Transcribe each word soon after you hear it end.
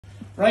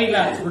Right,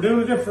 lads, we're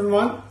doing a different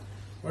one.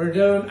 We're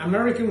doing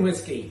American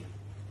whiskey,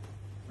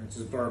 which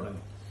is bourbon.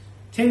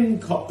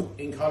 Tincup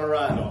in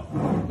Colorado,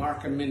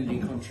 Mark and Mindy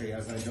country,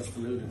 as I just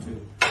alluded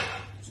to.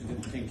 She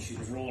didn't think she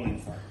was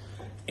rolling for.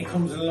 It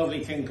comes in a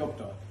lovely tin cup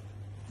though.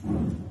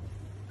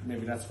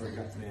 Maybe that's where it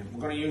got the name. We're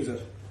going to use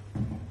it.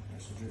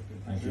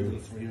 Thank you.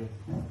 For you.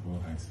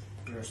 Well, thanks.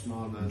 You're a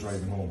small man. I'm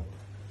driving home.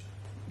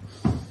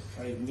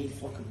 Driving me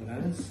fucking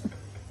bananas.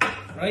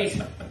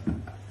 Right.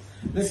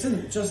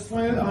 Listen, just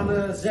while on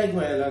a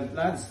segue,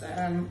 lads,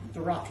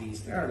 the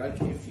Rockies there,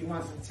 like, if you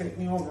wanted to take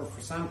me over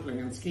for sampling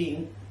and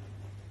skiing,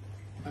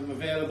 I'm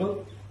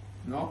available.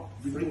 No,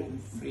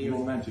 free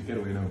romantic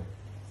getaway now.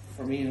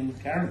 For me and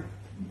Karen.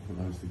 Well,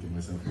 I was thinking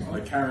myself,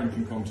 like Karen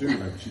can come too,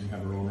 like she can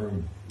have her own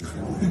room.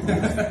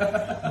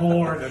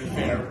 More than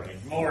fair,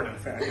 right? More than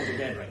fair. You're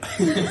dead right.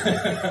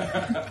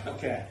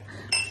 Okay.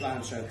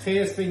 Plancha.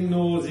 Tasting,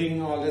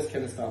 nosing, all this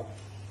kind of stuff.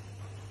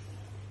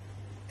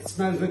 It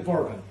smells like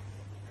bourbon.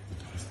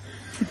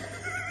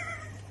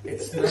 It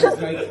smells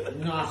like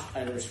not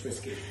Irish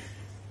whiskey.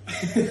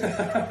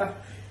 It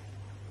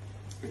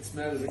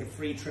smells like a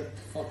free trip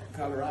to fucking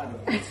Colorado.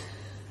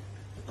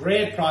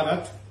 Great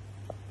product.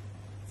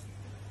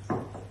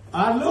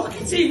 Look,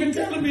 it's even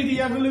telling me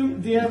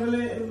what's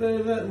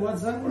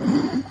that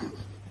word?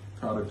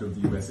 Product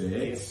of the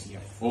USAA. Yes,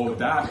 yeah. Oh,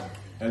 that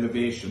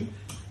elevation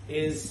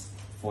is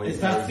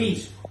that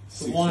feet?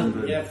 The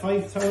one, yeah,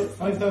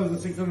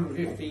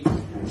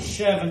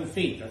 5,657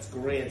 feet. That's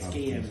great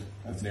skiing.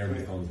 That's nearly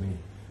as tall as me.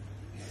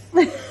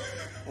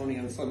 Only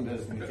on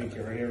Sundays when you think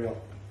you're a hero.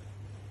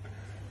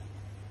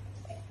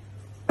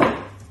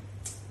 I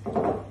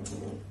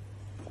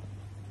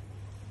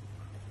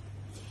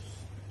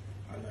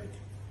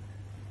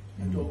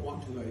don't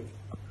want to like,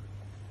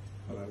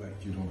 but I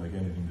like. You don't like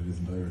anything that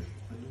isn't Irish.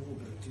 I know,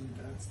 but I do.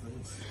 That's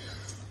nice.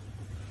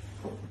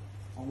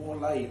 I won't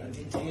lie. I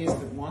did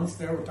taste it once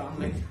there with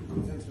Dominic, who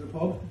comes into the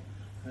pub.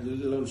 I had a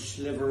little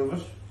sliver of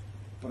it,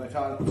 but I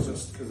thought it was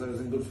just because I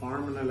was in good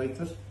form and I liked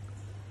it.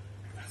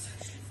 That's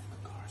actually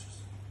fucking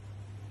gorgeous.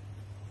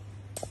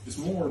 It's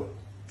more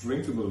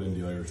drinkable than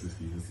the Irish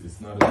whiskey. It's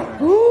not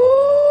as.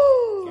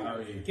 Ooh!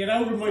 Sorry. Get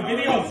out of my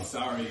videos.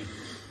 Sorry.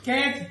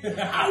 Get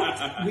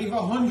out! We've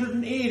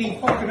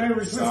 180 fucking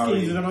Irish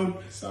whiskies and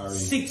about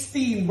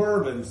 16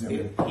 bourbons.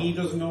 Yeah. He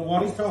doesn't know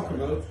what he's talking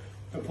about.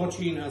 The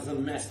Puccino has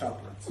them messed up.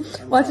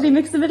 What did he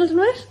mix the Middleton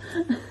with?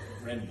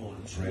 Red Bull.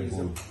 Red He's a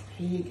Bull.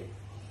 pig.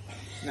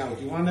 Now,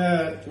 do you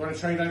wanna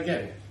try that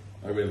again?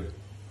 I will.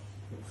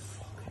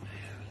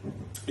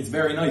 It's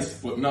very nice,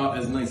 but not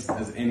as nice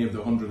as any of the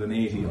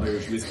 180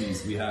 Irish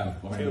whiskies we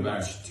have behind the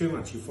bar. Too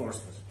much, you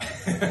forced it.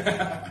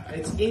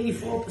 It's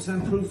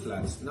 84% proof,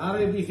 lads. Not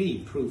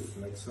ABV proof.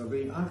 Like, so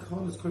the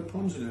alcohol is quite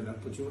pungent in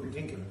it, but you wouldn't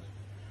think of it.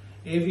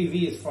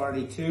 ABV is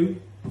 42.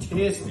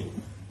 Tasty.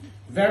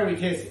 Very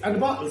tasty. And the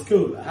bottle's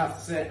cool, I have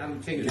to say.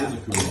 And It is a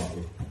cool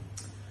bottle.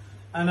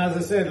 And as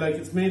I said, like,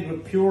 it's made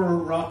with pure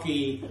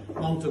rocky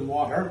mountain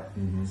water.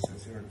 It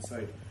says here on the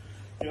side.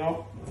 You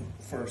know,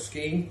 for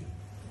skiing.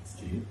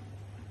 Skiing.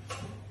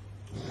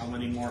 How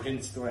many more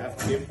hints do I have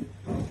to give?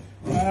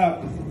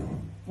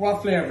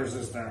 What flavours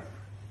is there?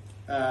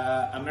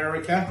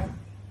 America,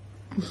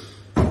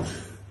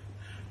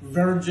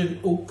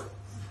 Virgin Oak,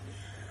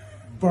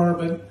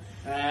 Bourbon.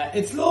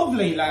 It's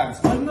lovely,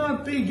 lads. I'm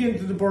not big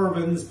into the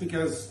bourbons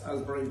because,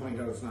 as Brian pointed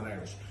out, it's not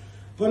Irish.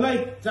 But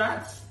like,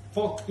 that's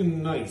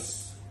fucking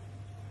nice.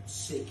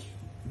 Sick.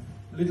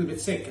 A little bit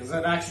sick, because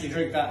I'd actually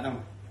drink that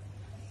now.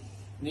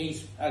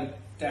 Neat. I'd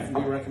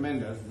definitely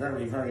recommend it.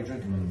 Very, very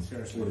drinkable.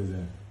 Seriously. What is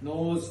it?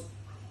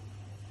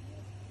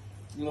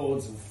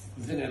 Loads of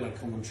vanilla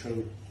coming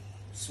through.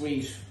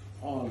 Sweet.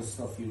 All the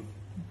stuff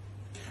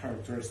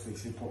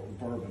characteristics you put with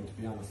bourbon, to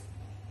be honest.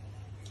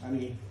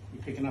 You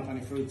picking up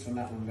any fruits on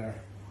that one there?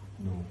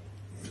 No.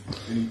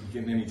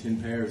 Getting any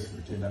tin pears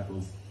or tin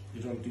apples?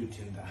 You don't do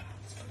tinned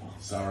apples, come on.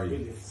 Sorry.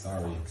 Really?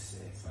 Sorry.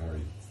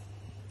 Sorry.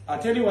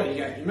 I'll tell you what you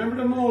get. You remember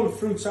them old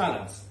fruit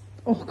salads?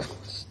 Oh,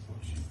 gosh.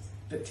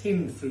 The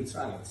tinned fruit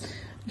salads.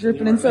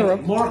 Dripping in syrup.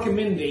 Like Mark and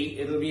Mindy,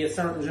 it'll be a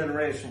certain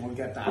generation will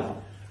get that.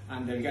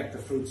 And they'll get the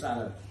fruit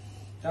salad.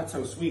 That's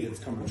how sweet it's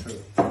coming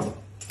through.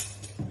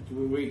 Do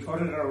we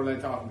cut it or will I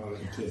talk about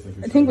it?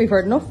 I think we've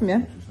heard enough from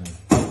you.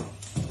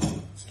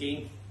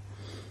 Skiing.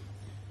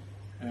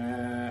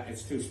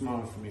 It's too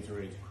small for me to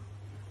read.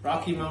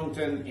 Rocky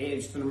Mountain,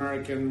 aged in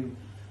American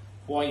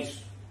white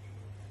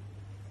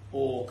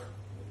oak.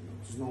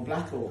 There's no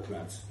black oak,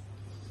 lads.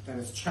 Then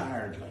it's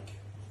charred, like.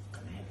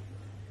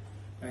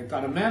 I've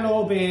got a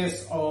mellow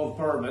base of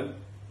bourbon,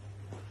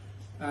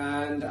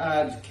 and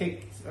I'd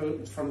kicked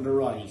out from the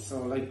rye.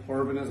 So, like,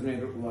 bourbon is made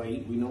with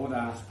rye, we know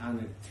that,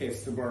 and it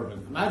tastes the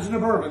bourbon. Imagine a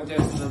bourbon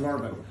tasting a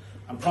bourbon.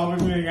 I'm probably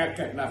going to get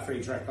getting that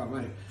free trick on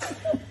me.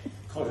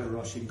 Cut it,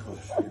 Russian cut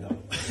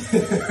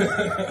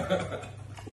it.